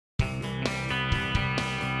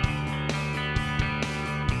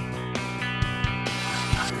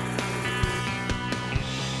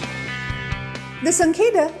The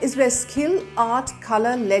sankheda is where skill, art,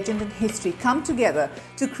 color, legend and history come together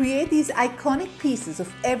to create these iconic pieces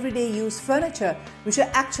of everyday use furniture which are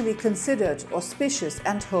actually considered auspicious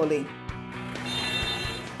and holy.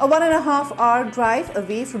 A 1.5-hour drive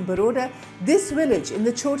away from Baroda, this village in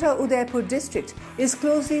the Chota Udaipur district is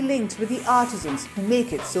closely linked with the artisans who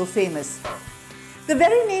make it so famous. The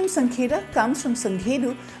very name sankheda comes from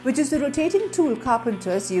sanghedu, which is the rotating tool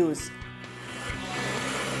carpenters use.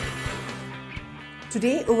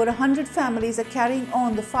 Today, over 100 families are carrying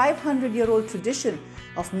on the 500-year-old tradition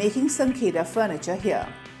of making sankheda furniture here.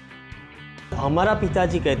 हमारा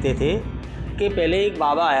पिताजी कहते थे कि पहले एक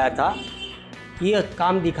बाबा आया था, ये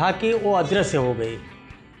काम दिखा के वो अदृश्य हो गए।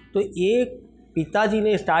 तो एक पिताजी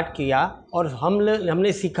ने स्टार्ट किया और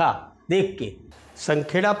हमने सीखा देख के।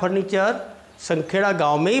 संखेड़ा फर्नीचर संखेड़ा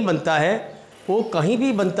गांव में ही बनता है, वो कहीं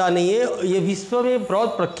भी बनता नहीं है। ये विश्व में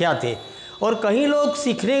बहुत प्रख्यात है और कहीं लोग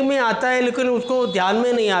सीखने में आता है लेकिन उसको ध्यान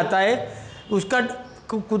में नहीं आता है। उसका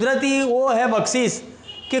कुदरती वो है बख्शिश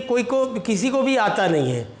कि कोई को किसी को भी आता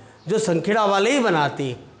नहीं है, जो संखेड़ा वाले ही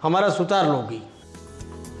बनाते, हमारा सुतार लोग ही।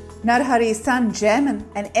 Narhari's son Jaiman,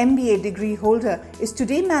 an MBA degree holder, is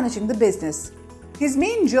today managing the business. His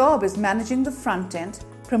main job is managing the front end,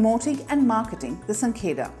 promoting and marketing the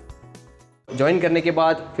sankheda. Join करने के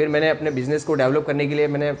बाद फिर मैंने अपने बिज़नेस को डेवलप करने के लिए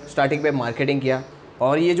मैंने स्टार्टिंग पे मार्केटिंग किया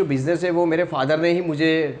और ये जो बिज़नेस है वो मेरे फादर ने ही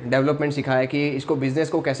मुझे डेवलपमेंट सिखाया कि इसको बिज़नेस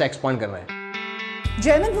को कैसे एक्सपांड करना है।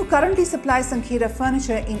 Jaiman, who currently supplies sankheda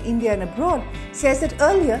furniture in India and abroad, says that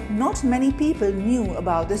earlier not many people knew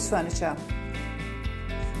about this furniture.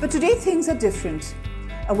 But today things are different.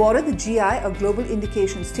 Awarded the GI or Global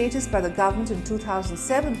Indication status by the government in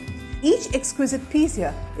 2007, each exquisite piece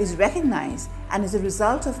here is recognized and is a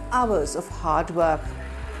result of hours of hard work.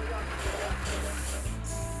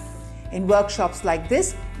 In workshops like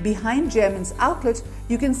this, behind Jaiman's outlet,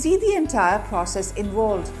 you can see the entire process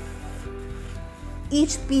involved.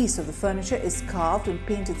 Each piece of the furniture is carved and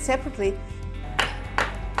painted separately,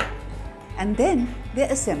 and then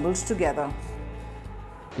they're assembled together.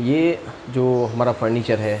 ये जो हमारा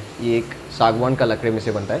furniture है ये एक सागवान का लकड़े में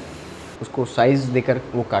से बनता है। उसको साइज़ देकर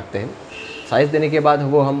वो काटते हैं। साइज़ देने के बाद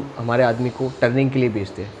वो हम हमारे आदमी को टर्निंग के लिए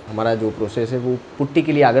बेचते हैं। हमारा जो प्रोसेस है वो पुट्टी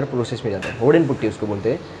के लिए आगर प्रोसेस में जाता है, वुडन पुट्टी उसको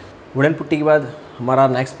बोलते हैं। वुडन पुट्टी के बाद हमारा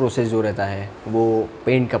नेक्स्ट प्रोसेस जो रहता है वो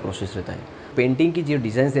पेंट का प्रोसेस रहता है। पेंटिंग की जो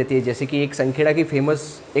डिज़ाइंस रहती है, जैसे कि एक संखेड़ा की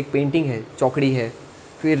फेमस एक पेंटिंग है, चौकड़ी है,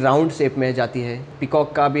 फिर राउंड शेप में जाती है।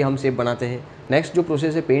 पिकॉक का भी हम शेप बनाते हैं। नेक्स्ट जो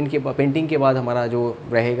प्रोसेस है पेंटिंग के बाद हमारा जो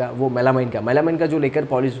रहेगा वो मेलामाइन का जो लेकर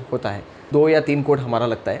पॉलिश होता है, 2 या 3 कोट हमारा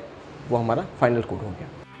लगता है, वो हमारा फाइनल कोट हो गया।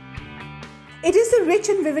 It is the rich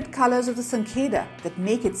and vivid colors of the sankheda that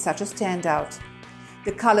make it such a standout.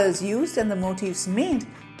 The colors used and the motifs made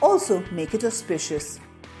also make it auspicious.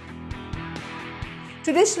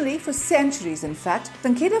 Traditionally, for centuries in fact,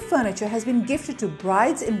 sankheda furniture has been gifted to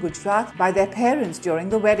brides in Gujarat by their parents during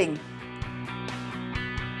the wedding.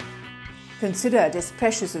 Considered as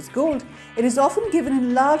precious as gold, it is often given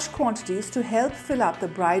in large quantities to help fill up the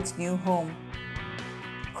bride's new home.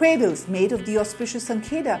 Cradles made of the auspicious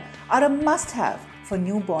sankheda are a must-have for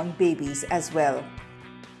newborn babies as well.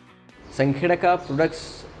 Sankheda का products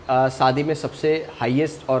शादी में सबसे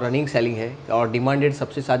highest और running selling है और demanded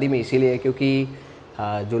सबसे शादी में इसीलिए है क्योंकि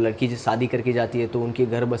जो लड़की जो शादी करके जाती है तो उनके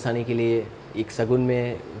घर बसाने के लिए एक शगुन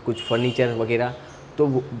में कुछ फर्नीचर वगैरह, तो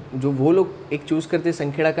वो लोग एक चूज़ करते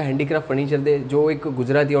संखेड़ा का हैंडीक्राफ्ट फर्नीचर दे, जो एक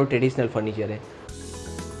गुजराती और ट्रेडिशनल फर्नीचर है।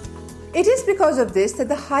 It is because of this that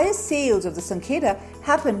the highest sales of the sankheda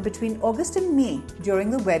happen between August and May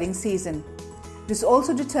during the wedding season. This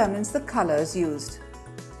also determines the colors used.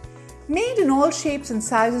 Made in all shapes and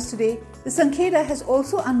sizes today, the sankheda has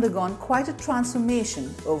also undergone quite a transformation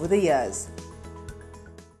over the years.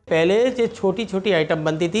 पहले जो छोटी छोटी item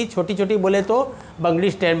बनती थी, छोटी छोटी बोले तो बंगड़ी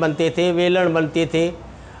स्टैंड बनते थे, वेलण बनते थे,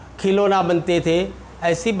 खिलौना बनते थे,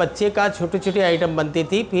 ऐसी बच्चे का छोटी छोटी आइटम बनती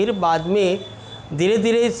थी। फिर बाद में धीरे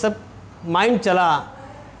धीरे सब माइंड चला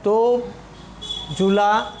तो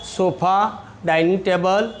झूला, सोफ़ा, डाइनिंग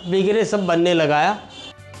टेबल वगैरह सब बनने लगाया।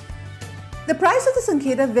 The price of the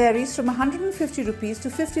sankheda varies from 150 rupees to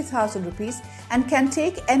 50,000 rupees and can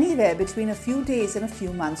take anywhere between a few days and a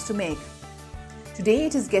few months to make. Today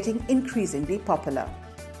it is getting increasingly popular.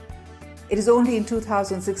 It is only in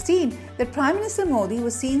 2016 that Prime Minister Modi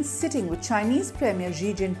was seen sitting with Chinese Premier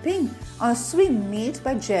Xi Jinping on a swing made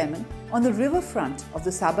by Jaiman on the riverfront of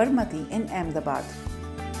the Sabarmati in Ahmedabad.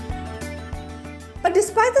 But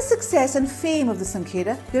despite the success and fame of the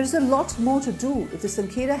sankheda, there is a lot more to do if the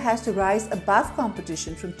sankheda has to rise above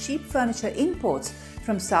competition from cheap furniture imports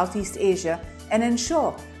from Southeast Asia and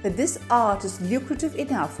ensure that this art is lucrative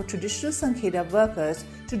enough for traditional sankheda workers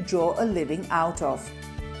to draw a living out of.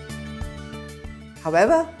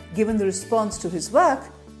 However, given the response to his work,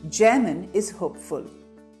 Jayesh is hopeful.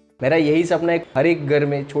 मेरा यही सपना है, हर एक घर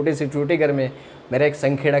में, छोटे से छोटे घर में मेरा एक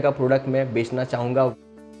संखेड़ा का प्रोडक्ट मैं बेचना चाहूँगा.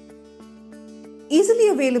 Easily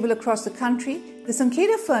available across the country, the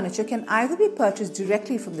sankheda furniture can either be purchased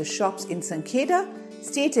directly from the shops in Sankheda,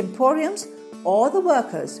 state emporiums, or the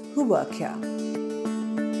workers who work here.